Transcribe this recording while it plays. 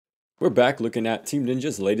We're back looking at Team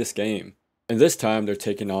Ninja's latest game, and this time they're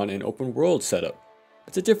taking on an open world setup.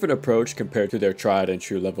 It's a different approach compared to their tried and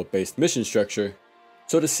true level based mission structure,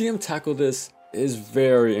 so to see them tackle this is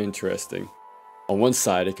very interesting. On one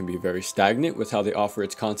side it can be very stagnant with how they offer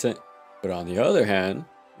its content, but on the other hand,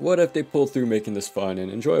 what if they pull through making this fun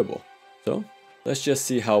and enjoyable? So let's just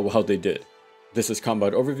see how well they did. This is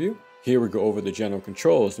Combat Overview. Here we go over the general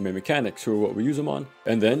controls, the main mechanics, who are what we use them on,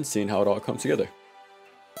 and then seeing how it all comes together.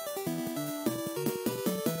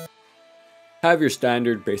 Have your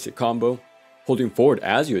standard basic combo. Holding forward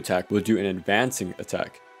as you attack will do an advancing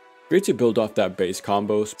attack. Great to build off that base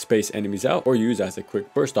combo, space enemies out, or use as a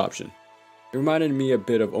quick burst option. It reminded me a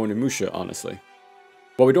bit of Onimusha, honestly.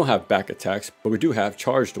 Well, we don't have back attacks, but we do have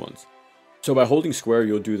charged ones. So by holding square,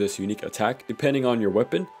 you'll do this unique attack depending on your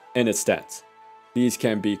weapon and its stats. These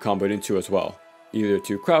can be comboed into as well, either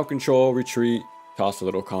to crowd control, retreat, toss a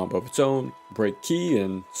little combo of its own, break key,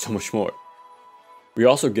 and so much more. We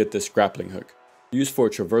also get this grappling hook, used for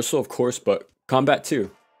traversal of course, but combat too. You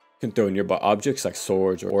can throw nearby objects like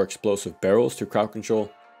swords or explosive barrels to crowd control,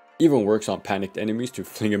 even works on panicked enemies to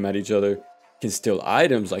fling them at each other. You can steal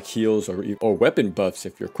items like heals or weapon buffs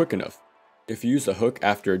if you're quick enough. If you use the hook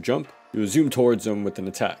after a jump, you'll zoom towards them with an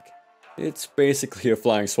attack. It's basically a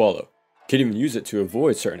flying swallow. You can even use it to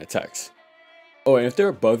avoid certain attacks. Oh, and if they're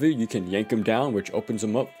above you, you can yank them down, which opens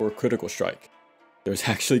them up for a critical strike. There's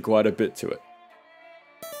actually quite a bit to it.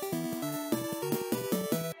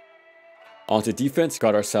 Onto defense,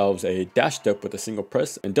 got ourselves a dash step with a single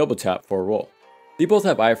press and double tap for a roll. They both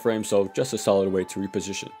have iframes, so just a solid way to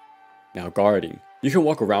reposition. Now guarding. You can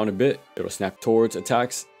walk around a bit, it'll snap towards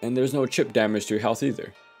attacks, and there's no chip damage to your health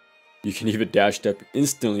either. You can even dash step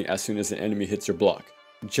instantly as soon as an enemy hits your block,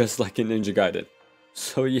 just like in Ninja Gaiden.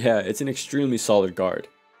 So yeah, it's an extremely solid guard.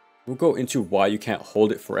 We'll go into why you can't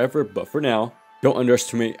hold it forever, but for now, don't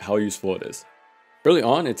underestimate how useful it is. Early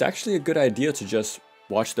on, it's actually a good idea to just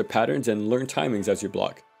watch the patterns and learn timings as you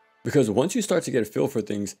block, because once you start to get a feel for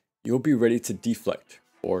things, you'll be ready to deflect,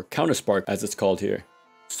 or counter spark as it's called here.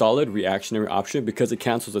 Solid reactionary option because it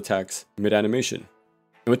cancels attacks mid-animation.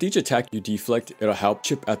 And with each attack you deflect, it'll help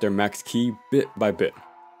chip at their max ki bit by bit.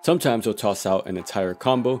 Sometimes it'll toss out an entire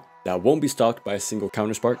combo that won't be stopped by a single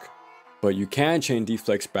counter spark, but you can chain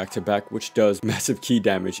deflects back to back, which does massive ki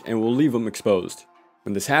damage and will leave them exposed.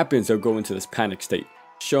 When this happens, they'll go into this panic state,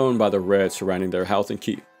 shown by the red surrounding their health and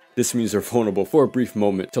ki. This means they're vulnerable for a brief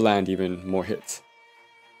moment to land even more hits.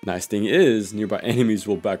 Nice thing is, nearby enemies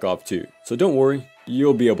will back off too, so don't worry,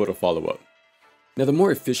 you'll be able to follow up. Now the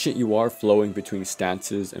more efficient you are flowing between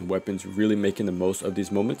stances and weapons, really making the most of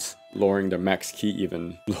these moments, lowering their max ki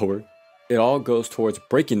even lower, it all goes towards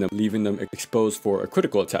breaking them, leaving them exposed for a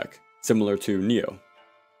critical attack, similar to Neo.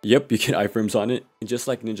 Yep, you get iframes on it, and just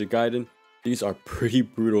like Ninja Gaiden, these are pretty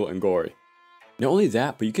brutal and gory. Not only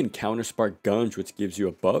that, but you can counter spark guns, which gives you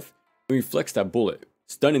a buff, and reflects that bullet,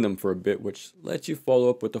 stunning them for a bit, which lets you follow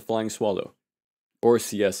up with the flying swallow. Or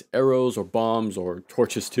CS arrows or bombs or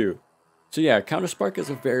torches too. So yeah, counter spark is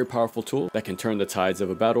a very powerful tool that can turn the tides of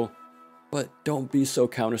a battle, but don't be so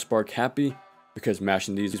counter spark happy, because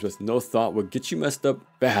mashing these with no thought will get you messed up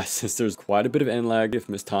fast, since there's quite a bit of end lag if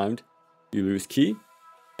mistimed. You lose ki,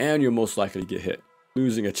 and you're most likely to get hit,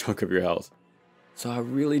 losing a chunk of your health. So I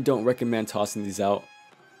really don't recommend tossing these out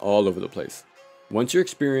all over the place. Once you're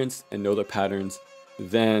experienced and know the patterns,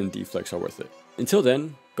 then deflects are worth it. Until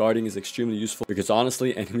then, guarding is extremely useful because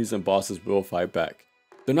honestly, enemies and bosses will fight back.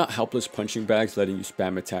 They're not helpless punching bags letting you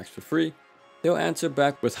spam attacks for free. They'll answer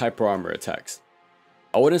back with hyper armor attacks.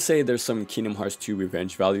 I wouldn't say there's some Kingdom Hearts 2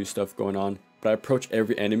 revenge value stuff going on, but I approach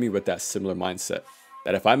every enemy with that similar mindset,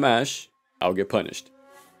 that if I mash, I'll get punished.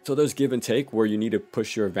 So there's give and take where you need to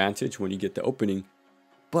push your advantage when you get the opening,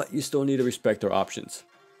 but you still need to respect their options.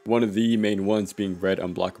 One of the main ones being red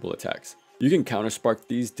unblockable attacks. You can counter spark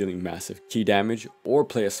these, dealing massive ki damage, or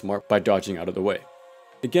play it smart by dodging out of the way.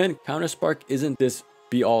 Again, counter spark isn't this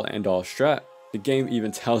be all end all strat. The game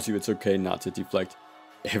even tells you it's okay not to deflect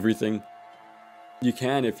everything. You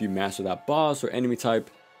can if you master that boss or enemy type,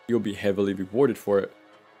 you'll be heavily rewarded for it,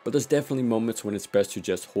 but there's definitely moments when it's best to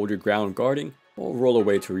just hold your ground guarding or roll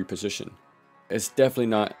away to reposition. It's definitely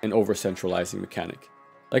not an over-centralizing mechanic.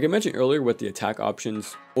 Like I mentioned earlier with the attack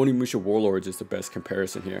options, Onimusha Warlords is the best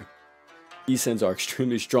comparison here. Esens are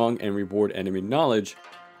extremely strong and reward enemy knowledge,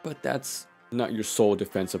 but that's not your sole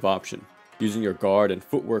defensive option. Using your guard and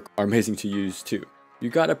footwork are amazing to use too. You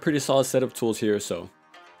got a pretty solid set of tools here, so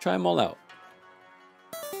try them all out.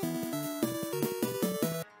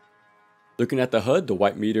 Looking at the HUD, the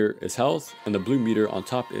white meter is health, and the blue meter on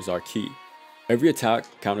top is our ki. Every attack,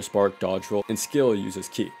 counter spark, dodge roll, and skill uses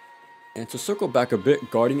ki. And to circle back a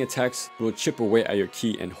bit, guarding attacks will chip away at your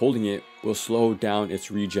ki, and holding it will slow down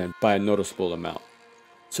its regen by a noticeable amount.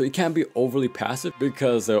 So you can't be overly passive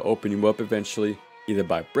because they'll open you up eventually, either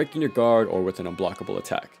by breaking your guard or with an unblockable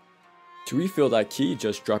attack. To refill that ki,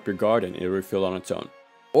 just drop your guard and it'll refill on its own.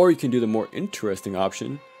 Or you can do the more interesting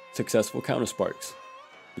option, successful counter sparks.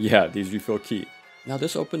 Yeah, these refill ki. Now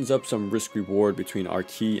this opens up some risk reward between our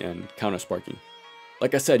ki and counter sparking.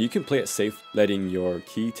 Like I said, you can play it safe, letting your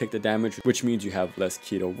ki take the damage, which means you have less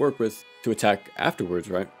ki to work with to attack afterwards,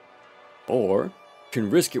 right? Or you can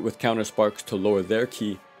risk it with counter sparks to lower their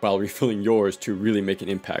ki while refilling yours to really make an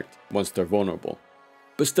impact once they're vulnerable.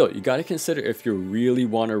 But still, you gotta consider if you really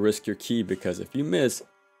wanna risk your ki, because if you miss,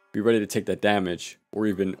 be ready to take that damage or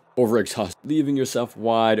even overexhaust, leaving yourself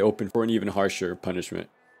wide open for an even harsher punishment.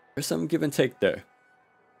 There's some give and take there.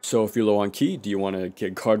 So if you're low on ki, do you wanna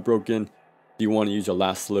get guard broken? Do you want to use your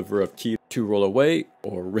last sliver of ki to roll away,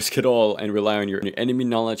 or risk it all and rely on your enemy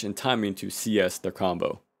knowledge and timing to CS their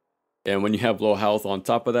combo? And when you have low health on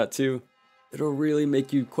top of that too, it'll really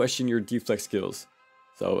make you question your deflex skills.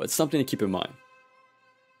 So it's something to keep in mind.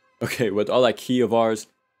 Okay, with all that ki of ours,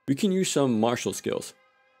 we can use some martial skills.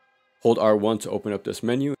 Hold R1 to open up this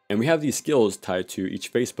menu, and we have these skills tied to each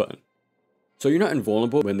face button. So you're not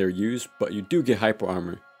invulnerable when they're used, but you do get hyper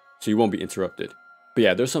armor, so you won't be interrupted. But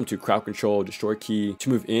yeah, there's some to crowd control, destroy ki, to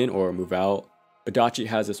move in or move out. Adachi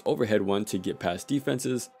has this overhead one to get past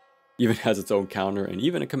defenses, even has its own counter, and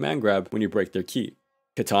even a command grab when you break their ki.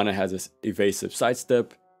 Katana has this evasive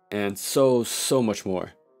sidestep, and so much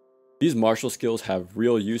more. These martial skills have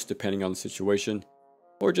real use depending on the situation,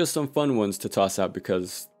 or just some fun ones to toss out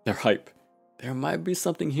because they're hype. There might be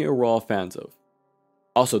something here we're all fans of.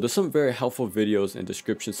 Also, there's some very helpful videos and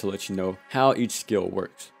descriptions to let you know how each skill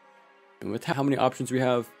works. And with how many options we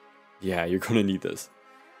have, yeah, you're gonna need this.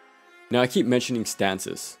 Now I keep mentioning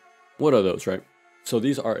stances. What are those, right? So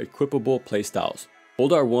these are equipable playstyles.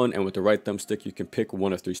 Hold R1 and with the right thumbstick you can pick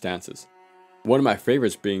one of 3 stances. One of my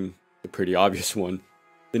favorites being the pretty obvious one,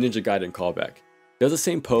 the Ninja Gaiden callback. Does the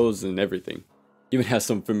same pose and everything. Even has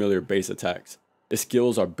some familiar base attacks. The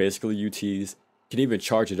skills are basically UTs, can even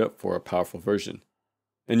charge it up for a powerful version.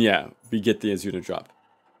 And yeah, we get the Azuna drop.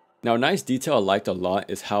 Now a nice detail I liked a lot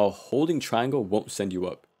is how holding triangle won't send you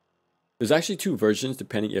up. There's actually 2 versions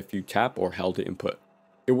depending if you tap or held the input.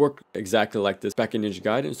 It worked exactly like this back in Ninja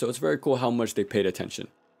Gaiden, so it's very cool how much they paid attention.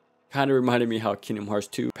 Kinda reminded me how Kingdom Hearts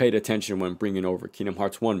 2 paid attention when bringing over Kingdom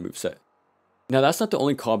Hearts 1 moveset. Now that's not the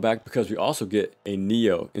only callback because we also get a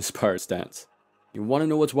Neo inspired stance. You wanna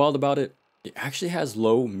know what's wild about it? It actually has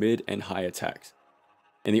low, mid, and high attacks.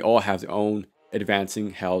 And they all have their own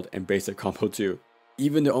advancing, held, and basic combo too.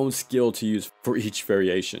 Even their own skill to use for each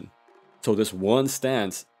variation. So this one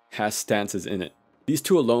stance has stances in it. These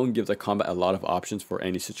 2 alone give the combat a lot of options for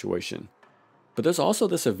any situation. But there's also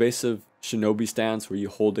this evasive shinobi stance where you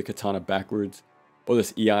hold the katana backwards, or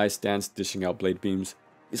this EI stance dishing out blade beams.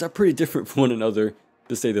 These are pretty different from one another,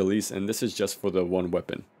 to say the least, and this is just for the one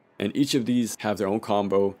weapon. And each of these have their own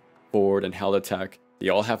combo, forward and held attack. They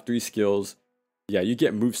all have 3 skills. Yeah, you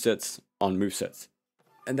get movesets on movesets.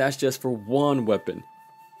 And that's just for one weapon.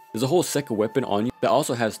 There's a whole second weapon on you that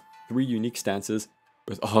also has 3 unique stances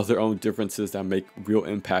with all their own differences that make real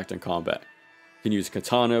impact in combat. You can use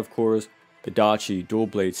katana, of course, adachi, dual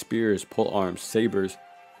blade, spears, pole arms, sabers,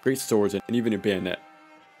 great swords, and even a bayonet.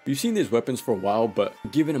 We've seen these weapons for a while, but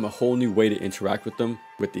giving them a whole new way to interact with them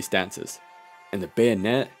with these stances. And the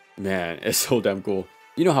bayonet, man, it's so damn cool.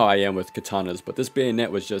 You know how I am with katanas, but this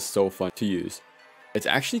bayonet was just so fun to use. It's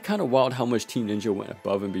actually kind of wild how much Team Ninja went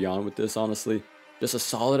above and beyond with this, honestly. Just a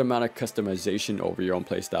solid amount of customization over your own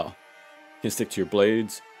playstyle. You can stick to your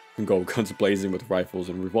blades, you can go guns blazing with rifles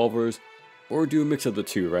and revolvers, or do a mix of the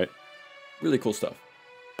 2, right? Really cool stuff.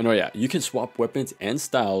 And oh yeah, you can swap weapons and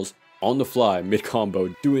styles on the fly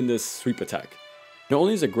mid-combo doing this sweep attack. Not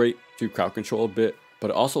only is it great to crowd control a bit, but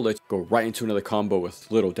it also lets you go right into another combo with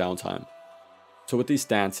little downtime. So with these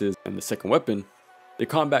stances and the second weapon, the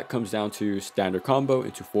combat comes down to standard combo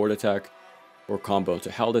into forward attack, or combo into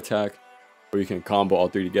held attack, or you can combo all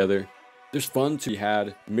 3 together. There's fun to be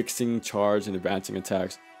had mixing charge and advancing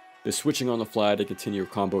attacks. There's switching on the fly to continue your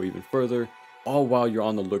combo even further, all while you're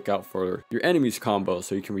on the lookout for your enemy's combo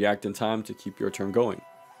so you can react in time to keep your turn going.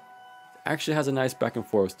 It actually has a nice back and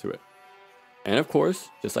forth to it. And of course,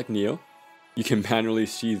 just like Neo, you can manually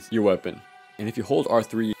sheath your weapon. And if you hold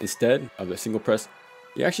R3 instead of the single press,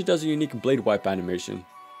 it actually does a unique blade wipe animation.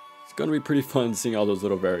 It's gonna be pretty fun seeing all those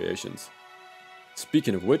little variations.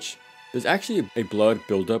 Speaking of which, there's actually a blood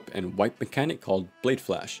buildup and wipe mechanic called Blade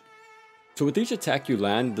Flash. So with each attack you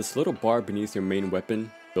land, this little bar beneath your main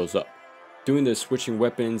weapon fills up. Doing the switching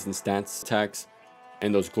weapons and stance attacks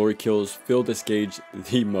and those glory kills fill this gauge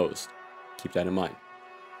the most. Keep that in mind.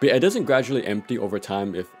 But yeah, it doesn't gradually empty over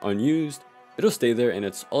time if unused. It'll stay there and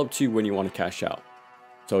it's all up to you when you want to cash out.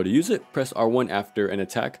 So to use it, press R1 after an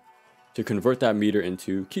attack to convert that meter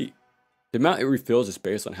into ki. The amount it refills is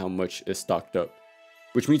based on how much is stocked up,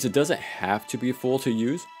 which means it doesn't have to be full to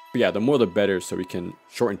use. But yeah, the more the better, so we can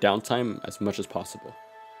shorten downtime as much as possible.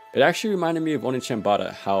 It actually reminded me of Ronin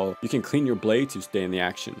Chambada, how you can clean your blade to stay in the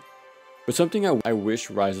action. But something I wish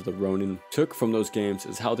Rise of the Ronin took from those games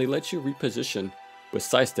is how they let you reposition with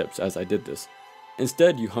side steps as I did this.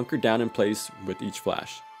 Instead, you hunker down in place with each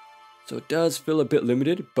flash. So it does feel a bit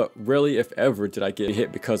limited, but rarely if ever did I get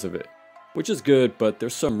hit because of it. Which is good, but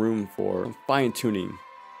there's some room for fine tuning,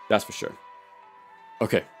 that's for sure.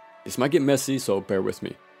 Okay, this might get messy, so bear with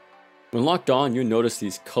me. When locked on, you'll notice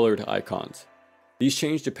these colored icons. These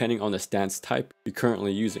change depending on the stance type you're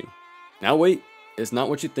currently using. Now wait, it's not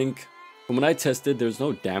what you think. From when I tested, there's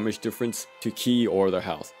no damage difference to ki or their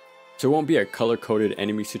health. So it won't be a color-coded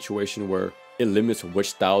enemy situation where it limits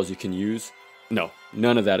which styles you can use. No,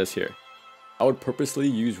 none of that is here. I would purposely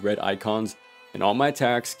use red icons and all my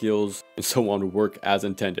attacks, skills, and so on would work as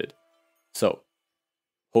intended. So,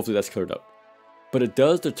 hopefully that's cleared up. But it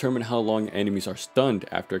does determine how long enemies are stunned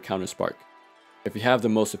after a counter spark. If you have the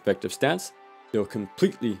most effective stance, they'll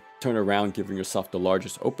completely turn around, giving yourself the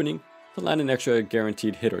largest opening to land an extra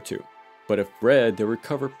guaranteed hit or two. But if red, they'll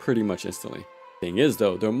recover pretty much instantly. Thing is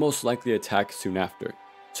though, they'll most likely attack soon after.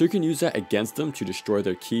 So you can use that against them to destroy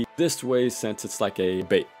their ki this way, since it's like a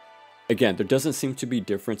bait. Again, there doesn't seem to be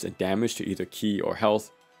difference in damage to either ki or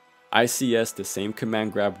health. I CS the same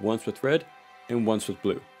command grab once with red and once with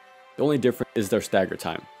blue. The only difference is their stagger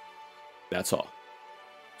time. That's all.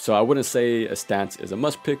 So I wouldn't say a stance is a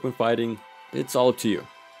must pick when fighting. It's all up to you. You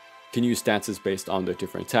can use stances based on their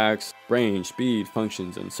different attacks, range, speed,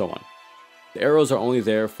 functions, and so on. The arrows are only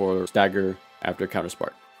there for stagger after counter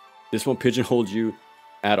spark. This won't pigeonhole you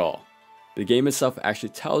at all. The game itself actually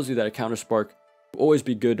tells you that a counter spark will always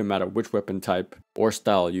be good no matter which weapon type or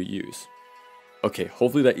style you use. Okay,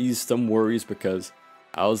 hopefully that eased some worries because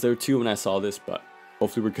I was there too when I saw this, but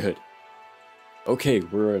hopefully we're good. Okay,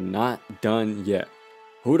 we're not done yet.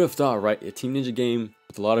 Who would have thought, right? A Team Ninja game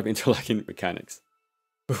with a lot of interlocking mechanics.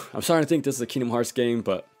 I'm starting to think this is a Kingdom Hearts game,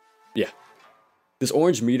 but yeah. This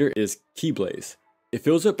orange meter is Ki Blaze. It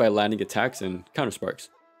fills up by landing attacks and counter sparks.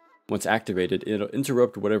 Once activated, it'll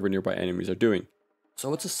interrupt whatever nearby enemies are doing.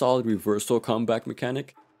 So it's a solid reversal comeback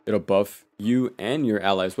mechanic. It'll buff you and your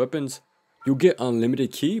allies' weapons. You'll get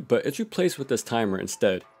unlimited ki, but it's replaced with this timer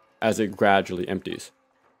instead, as it gradually empties.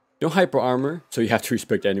 No hyper armor, so you have to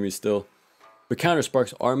respect enemies still. But counter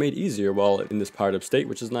sparks are made easier while in this powered up state,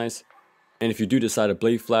 which is nice. And if you do decide to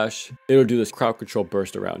blade flash, it'll do this crowd control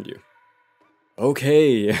burst around you.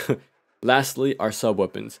 Okay, lastly, our sub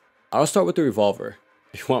weapons. I'll start with the revolver.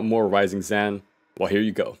 If you want more Rising Zan, well, here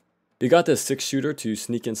you go. You got this 6-shooter to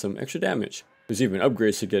sneak in some extra damage. There's even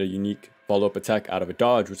upgrades to get a unique follow-up attack out of a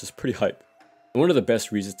dodge, which is pretty hype. And one of the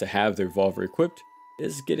best reasons to have the revolver equipped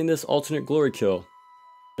is getting this alternate glory kill.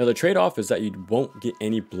 Now the trade-off is that you won't get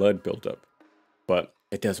any blood buildup, but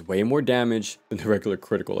it does way more damage than the regular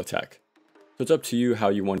critical attack. So it's up to you how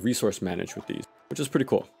you want to resource manage with these, which is pretty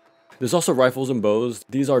cool. There's also rifles and bows.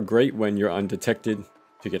 These are great when you're undetected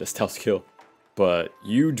to get a stealth kill. But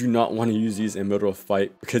you do not want to use these in the middle of a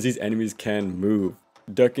fight because these enemies can move,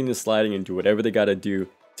 ducking and sliding and do whatever they gotta do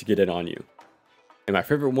to get it on you. And my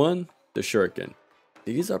favorite one, the shuriken.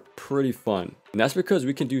 These are pretty fun, and that's because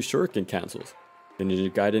we can do shuriken cancels. The Ninja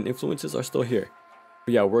Gaiden influences are still here.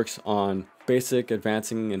 But yeah, it works on basic,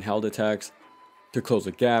 advancing, and held attacks to close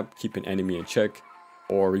a gap, keep an enemy in check,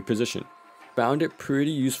 or reposition. Found it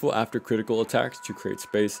pretty useful after critical attacks to create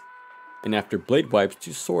space, and after blade wipes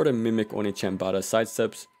to sort of mimic Oni Chambada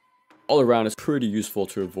sidesteps. All around it's pretty useful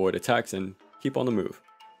to avoid attacks and keep on the move.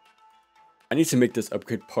 I need to make this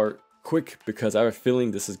upgrade part quick because I have a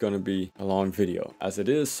feeling this is going to be a long video as it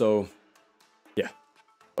is, so yeah.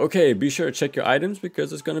 Okay, be sure to check your items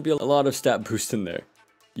because there's going to be a lot of stat boosts in there.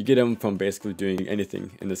 You get them from basically doing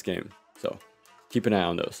anything in this game, so keep an eye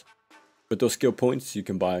on those. With those skill points you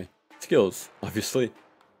can buy skills, obviously.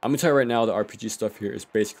 I'm gonna tell you right now, the RPG stuff here is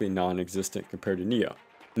basically non-existent compared to Neo.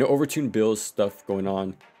 No overtuned builds stuff going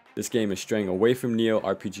on. This game is straying away from Neo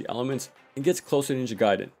RPG elements and gets closer to Ninja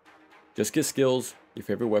Gaiden. Just get skills, your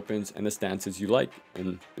favorite weapons, and the stances you like,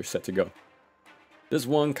 and you're set to go. There's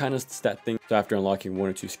one kind of stat thing, so after unlocking 1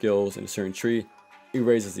 or 2 skills in a certain tree, it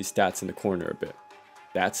raises these stats in the corner a bit.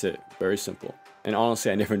 That's it, very simple. And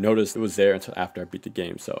honestly, I never noticed it was there until after I beat the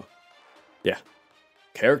game, so yeah.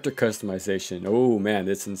 Character customization, oh man,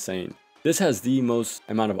 it's insane. This has the most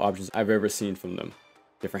amount of options I've ever seen from them.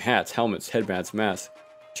 Different hats, helmets, headbands, masks,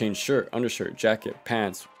 chain shirt, undershirt, jacket,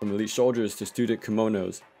 pants, from elite soldiers to student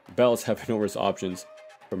kimonos. Belts have enormous options,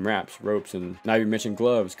 from wraps, ropes, and not even mention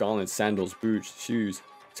gloves, gauntlets, sandals, boots, shoes,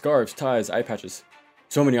 scarves, ties, eye patches.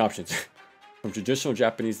 So many options. From traditional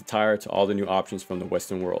Japanese attire to all the new options from the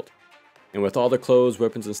Western world. And with all the clothes,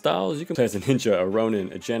 weapons, and styles, you can play as a ninja, a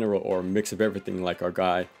Ronin, a general, or a mix of everything like our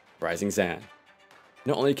guy, Rising Zan.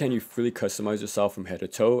 Not only can you freely customize yourself from head to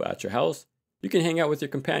toe at your house, you can hang out with your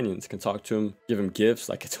companions, can talk to them, give them gifts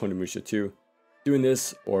like it's Onimusha 2. Doing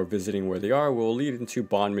this or visiting where they are will lead into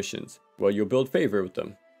bond missions, where you'll build favor with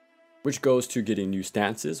them, which goes to getting new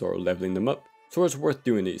stances or leveling them up, so it's worth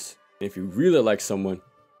doing these. And if you really like someone,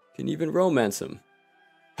 you can even romance them.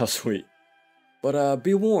 How sweet. But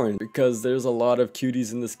be warned, because there's a lot of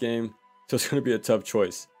cuties in this game, so it's gonna be a tough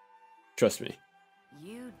choice. Trust me.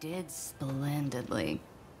 You did splendidly.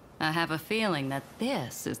 I have a feeling that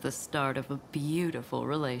this is the start of a beautiful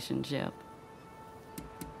relationship.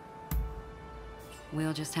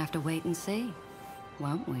 We'll just have to wait and see,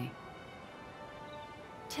 won't we?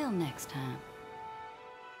 Till next time.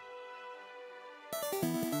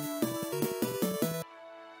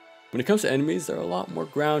 When it comes to enemies, they're a lot more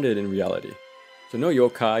grounded in reality. So no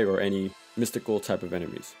yokai or any mystical type of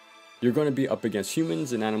enemies. You're going to be up against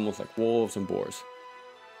humans and animals like wolves and boars.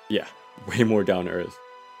 Yeah, way more down to earth.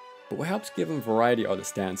 But what helps give them variety are the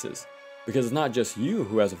stances. Because it's not just you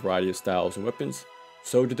who has a variety of styles and weapons,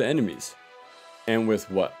 so do the enemies. And with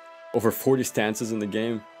what, over 40 stances in the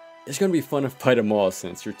game, it's going to be fun to fight them all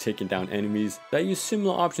since you're taking down enemies that use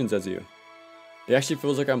similar options as you. It actually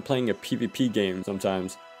feels like I'm playing a PvP game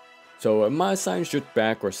sometimes. So it might sound stripped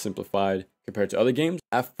back or simplified compared to other games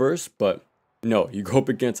at first, but no, you go up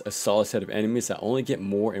against a solid set of enemies that only get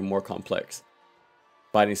more and more complex.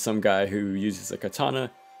 Fighting some guy who uses a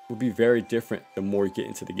katana will be very different the more you get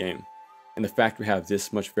into the game. And the fact we have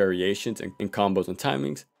this much variations in combos and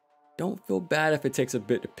timings, don't feel bad if it takes a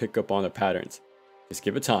bit to pick up on the patterns. Just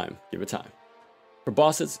give it time, give it time. For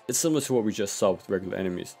bosses, it's similar to what we just saw with regular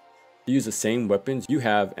enemies. They use the same weapons you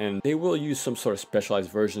have, and they will use some sort of specialized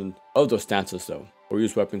version of those stances though, or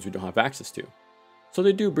use weapons we don't have access to. So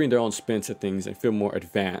they do bring their own spin to things and feel more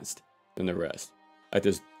advanced than the rest. Like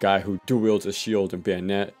this guy who dual wields a shield and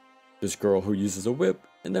bayonet, this girl who uses a whip,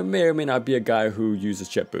 and there may or may not be a guy who uses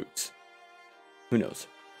jet boots. Who knows?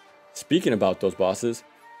 Speaking about those bosses,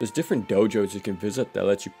 there's different dojos you can visit that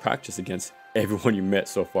let you practice against everyone you met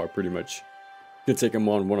so far pretty much. You can take them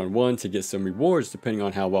on one-on-one to get some rewards depending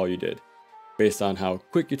on how well you did, based on how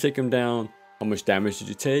quick you take them down, how much damage did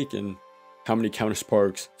you take, and how many counter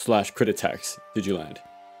sparks / crit attacks did you land.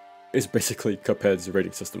 It's basically Cuphead's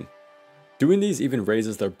rating system. Doing these even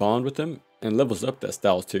raises their bond with them and levels up their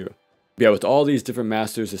styles too. But yeah, with all these different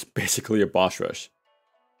masters, it's basically a boss rush.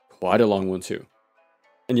 Quite a long one too.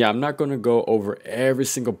 And yeah, I'm not going to go over every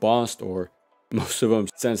single boss or most of them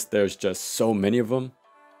since there's just so many of them.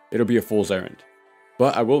 It'll be a fool's errand.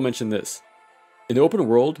 But I will mention this. In the open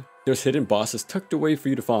world, there's hidden bosses tucked away for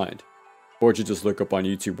you to find. Or you just look up on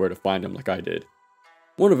YouTube where to find them like I did.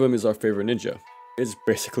 One of them is our favorite ninja. It's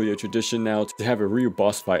basically a tradition now to have a real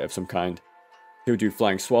boss fight of some kind. He'll do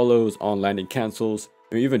flying swallows, on-landing cancels,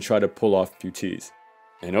 and even try to pull off a few T's.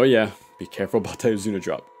 And oh yeah, be careful about that Izuna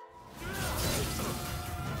drop.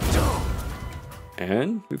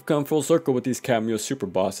 And we've come full circle with these cameo super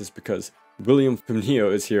bosses because William from Neo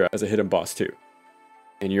is here as a hidden boss too.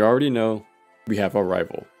 And you already know, we have our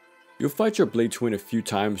rival. You'll fight your Blade Twin a few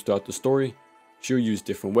times throughout the story. She'll use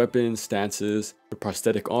different weapons, stances, her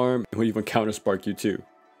prosthetic arm, and will even counter spark you too.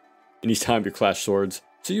 And each time you clash swords,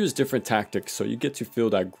 she'll use different tactics so you get to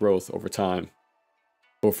feel that growth over time.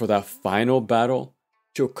 But for that final battle,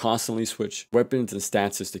 she'll constantly switch weapons and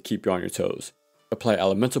stances to keep you on your toes. Apply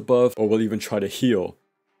elemental buff or will even try to heal,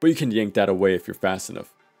 but you can yank that away if you're fast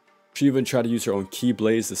enough. She'll even try to use her own key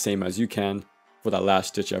blades the same as you can for that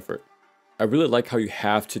last ditch effort. I really like how you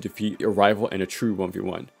have to defeat your rival in a true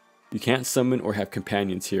 1v1. You can't summon or have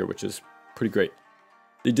companions here, which is pretty great.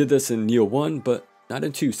 They did this in Neo 1, but not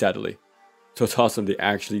in 2 sadly. So it's awesome they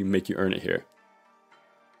actually make you earn it here.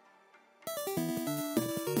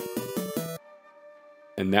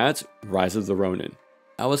 And that's Rise of the Ronin.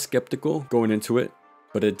 I was skeptical going into it,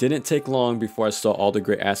 but it didn't take long before I saw all the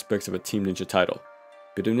great aspects of a Team Ninja title.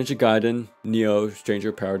 Bit of Ninja Gaiden, Neo, Stranger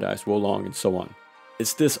of Paradise, Wo Long, and so on.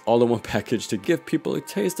 It's this all-in-one package to give people a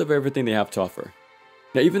taste of everything they have to offer.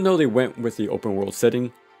 Now even though they went with the open world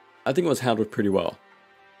setting, I think it was handled pretty well.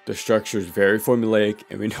 The structure is very formulaic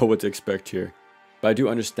and we know what to expect here, but I do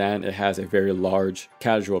understand it has a very large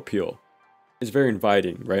casual appeal. It's very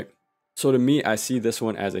inviting, right? So to me, I see this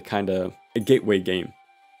one as a kind of a gateway game.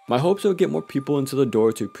 My hopes will get more people into the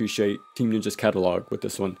door to appreciate Team Ninja's catalog with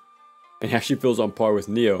this one. And it actually feels on par with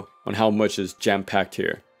Nioh on how much is jam-packed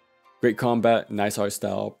here. Great combat, nice art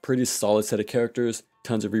style, pretty solid set of characters,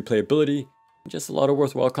 tons of replayability, and just a lot of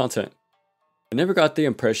worthwhile content. I never got the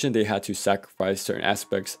impression they had to sacrifice certain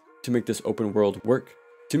aspects to make this open world work.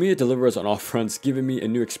 To me, it delivers on all fronts, giving me a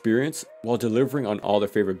new experience while delivering on all the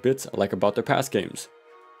favorite bits I like about their past games.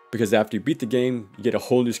 Because after you beat the game, you get a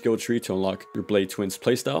whole new skill tree to unlock your Blade Twins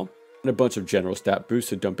playstyle, and a bunch of general stat boosts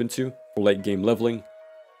to dump into for late game leveling.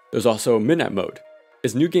 There's also Midnight Mode.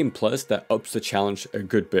 It's New Game Plus that ups the challenge a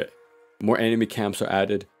good bit. More enemy camps are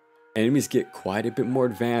added. Enemies get quite a bit more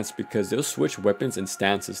advanced because they'll switch weapons and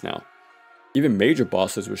stances now. Even major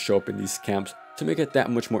bosses will show up in these camps to make it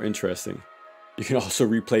that much more interesting. You can also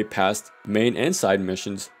replay past main and side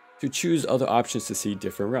missions to choose other options to see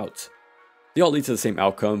different routes. They all lead to the same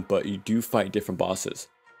outcome, but you do fight different bosses.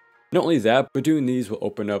 Not only that, but doing these will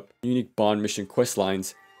open up unique Bond mission quest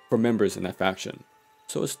lines for members in that faction.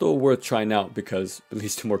 So it's still worth trying out because it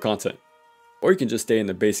leads to more content. Or you can just stay in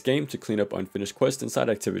the base game to clean up unfinished quests and side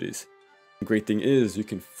activities. The great thing is you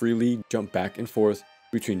can freely jump back and forth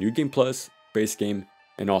between New Game Plus, base game,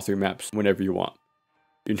 and all 3 maps whenever you want.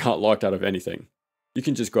 You're not locked out of anything. You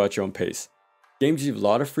can just go at your own pace. Games give you a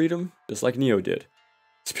lot of freedom, just like Nioh did.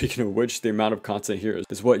 Speaking of which, the amount of content here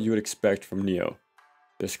is what you would expect from Nioh.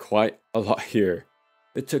 There's quite a lot here.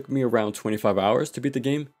 It took me around 25 hours to beat the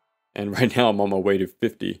game, and right now I'm on my way to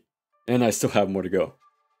 50, and I still have more to go.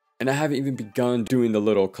 And I haven't even begun doing the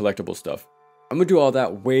little collectible stuff. I'm gonna do all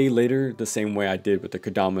that way later, the same way I did with the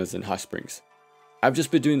Kodamas and Hot Springs. I've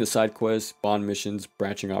just been doing the side quests, bond missions,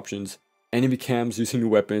 branching options, enemy cams, using new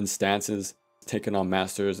weapons, stances, taking on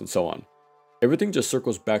masters, and so on. Everything just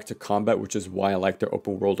circles back to combat, which is why I like their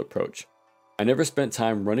open world approach. I never spent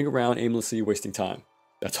time running around aimlessly wasting time.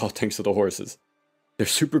 That's all thanks to the horses. They're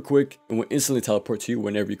super quick and will instantly teleport to you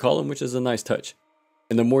whenever you call them, which is a nice touch.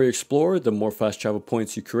 And the more you explore, the more fast travel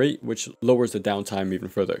points you create, which lowers the downtime even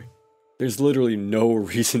further. There's literally no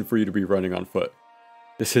reason for you to be running on foot.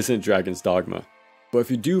 This isn't Dragon's Dogma. But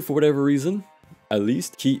if you do for whatever reason, at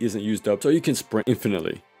least ki isn't used up so you can sprint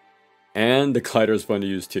infinitely. And the glider is fun to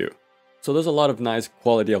use too. So there's a lot of nice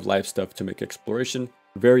quality of life stuff to make exploration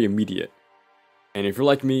very immediate. And if you're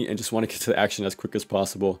like me and just want to get to the action as quick as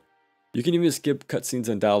possible, you can even skip cutscenes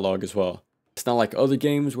and dialogue as well. It's not like other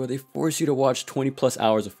games where they force you to watch 20 plus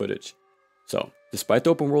hours of footage. So, despite the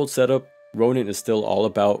open world setup, Ronin is still all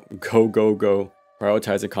about go, go, go,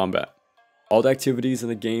 prioritizing combat. All the activities in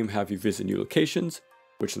the game have you visit new locations,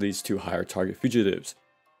 which leads to higher target fugitives,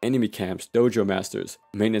 enemy camps, dojo masters,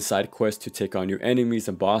 main and side quests to take on new enemies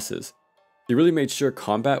and bosses. They really made sure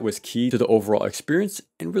combat was key to the overall experience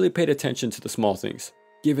and really paid attention to the small things,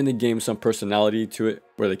 giving the game some personality to it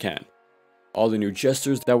where they can. All the new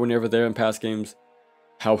gestures that were never there in past games,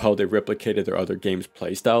 how well they replicated their other games'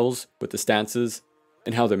 playstyles with the stances,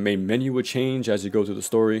 and how the main menu would change as you go through the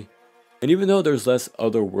story. And even though there's less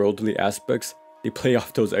otherworldly aspects, they play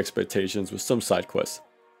off those expectations with some side quests.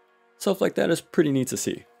 Stuff like that is pretty neat to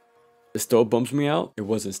see. It still bums me out, it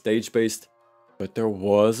wasn't stage based, but there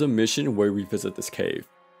was a mission where we visit this cave.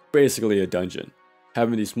 Basically a dungeon,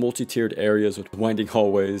 having these multi-tiered areas with winding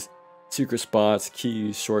hallways, secret spots,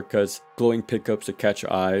 keys, shortcuts, glowing pickups to catch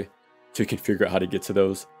your eye, so you can figure out how to get to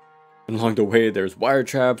those. And along the way there's wire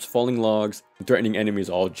traps, falling logs, and threatening enemies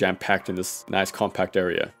all jam-packed in this nice compact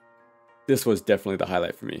area. This was definitely the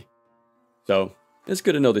highlight for me. So, it's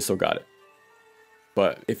good to know they still got it.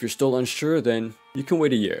 But if you're still unsure, then you can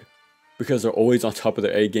wait a year, because they're always on top of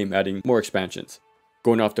their A game adding more expansions.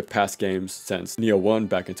 Going off their past games since Nioh 1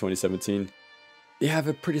 back in 2017, they have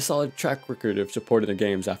a pretty solid track record of supporting the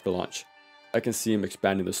games after launch. I can see them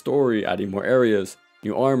expanding the story, adding more areas,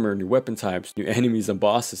 new armor, new weapon types, new enemies and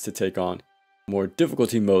bosses to take on, more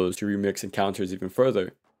difficulty modes to remix encounters even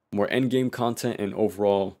further, more endgame content and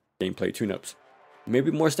overall gameplay tune-ups.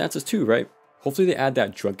 Maybe more stances too, right? Hopefully they add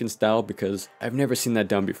that drunken style because I've never seen that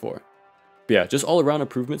done before. But yeah, just all around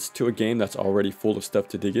improvements to a game that's already full of stuff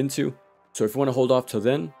to dig into, so if you want to hold off till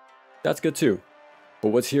then, that's good too. But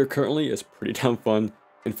what's here currently is pretty damn fun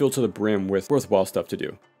and filled to the brim with worthwhile stuff to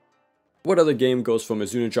do. What other game goes from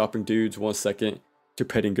Azuna dropping dudes 1 second to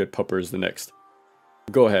petting good puppers the next?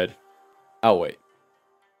 Go ahead, I'll wait.